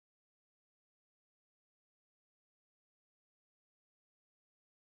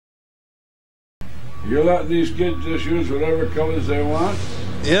You're letting these kids just use whatever colors they want?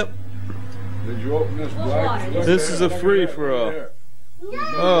 Yep. Did you open this black? This is a free-for-all.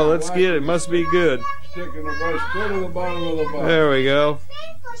 Oh, let's get it. Must be good. Sticking the brush clear to the bottom of the box. There we go.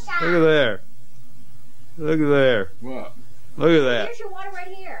 Look at there. Look at there. What? Look at that. Here's your water right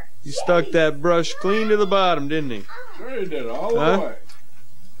here. He stuck that brush clean to the bottom, didn't he? Sure he did, all the way.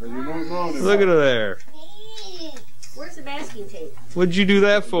 But you don't know anymore. Look at her there. Where's the masking tape? What'd you do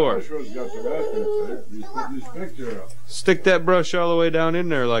that for? Got the masking tape. You put this picture up. Stick that brush all the way down in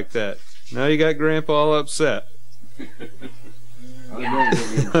there like that. Now you got Grandpa all upset. I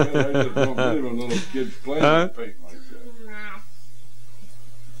just don't believe when little kids play with paint like that.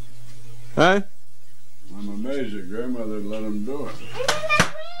 Huh? I'm amazed that grandmother let him do it.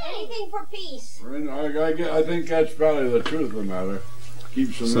 Anything for peace. I think that's probably the truth of the matter.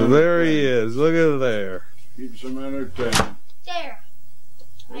 Keeps them So there he is. Look at there. Keeps them entertained. There.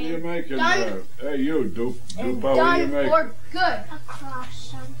 What are you making done. there? Hey, you, Dupe. And What are you done making? for good.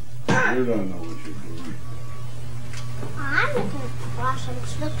 Across them. You don't know what you're doing. I'm making across them.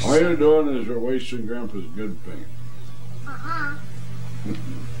 It looks All you're doing is you're wasting Grandpa's good paint.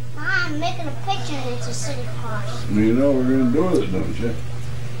 I'm making a picture and it's a city cross. You know what we're going to do with it, don't you?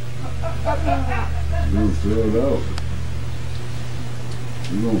 You're going to throw it out.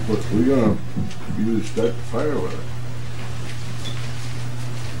 We're going to start the fire with it.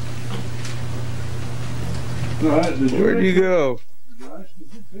 No, Where'd you go? Josh,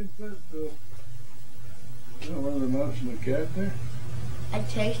 did you paint that, one of the mouse and the cat there? I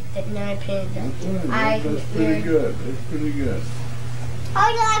tasted it and I painted it. That's pretty good. That's pretty good. Oh,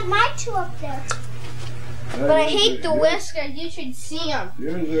 you like my two up there. But I hate the whisker. You should see them.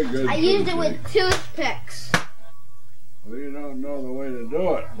 Yours are good. I used it with toothpicks. Well, you don't know the way to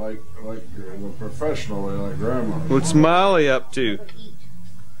do it, like the professional way, like Grandma. What's Molly up to?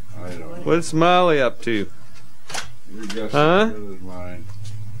 I don't know. What's Molly up to? Your guess is Huh? as good as mine.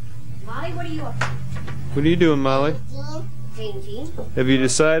 Molly, what are you up to? What are you doing, Molly? Painting. Have you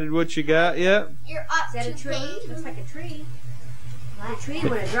decided what you got yet? You're up Is that a to tree? paint. Looks like a tree. A tree,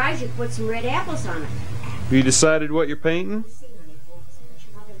 when it dries, you put some red apples on it. Have you decided what you're painting?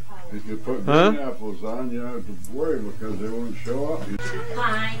 If you put Huh? green apples on, you don't have to worry because they won't show up. You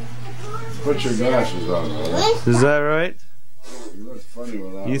Fine. put your glasses on, brother. Is that right? You look funny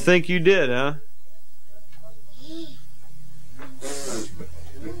without You them. think you did, huh?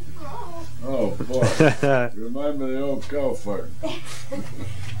 Oh, boy. You remind me of the old cow fart. I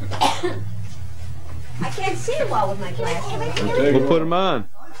can't see well with my glasses. We'll put them on.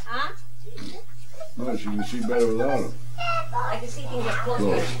 Huh? No, she can see better without them. I can see things up close.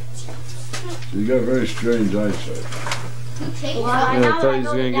 Close. You got very strange eyesight. Well, I Yeah, know I thought that he was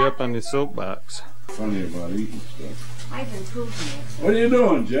I going to know get up that. on the soapbox. Funny about eating stuff. I've improved it. What are you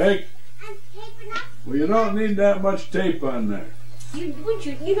doing, Jake? I'm taping up. Well, you don't need that much tape on there. You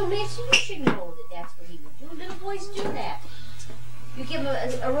know, Nancy, you should know that that's what he would do. Little boys do that. You give them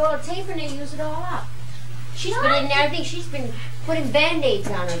a roll of tape and they use it all up. She's been in there, I think she's been putting Band-Aids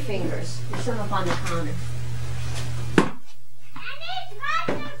on her fingers. There's some up on the counter. I need lots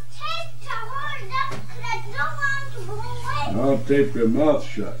of tape to hold up because I don't want to blow away. I'll tape your mouth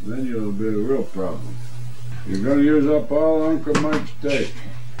shut, then you'll be a real problem. You're going to use up all Uncle Mike's tape.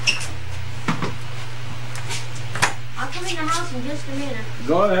 I'll come in the house in just a minute.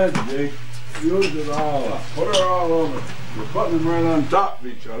 Go ahead, Jake. Use it all up. Put her all over. You're putting them right on top of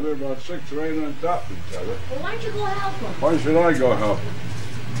each other, about 6 or 8 on top of each other. Well, why don't you go help them? Why should I go help him?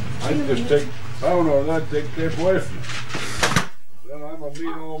 I just take, I don't know that, take tape away from him. Then I'm a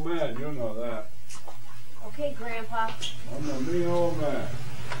mean old man, you know that. Okay, Grandpa. I'm a mean old man.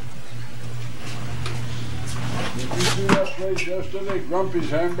 Did you see that place yesterday, Grumpy's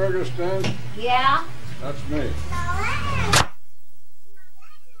Hamburger Stand? Yeah? That's me. Now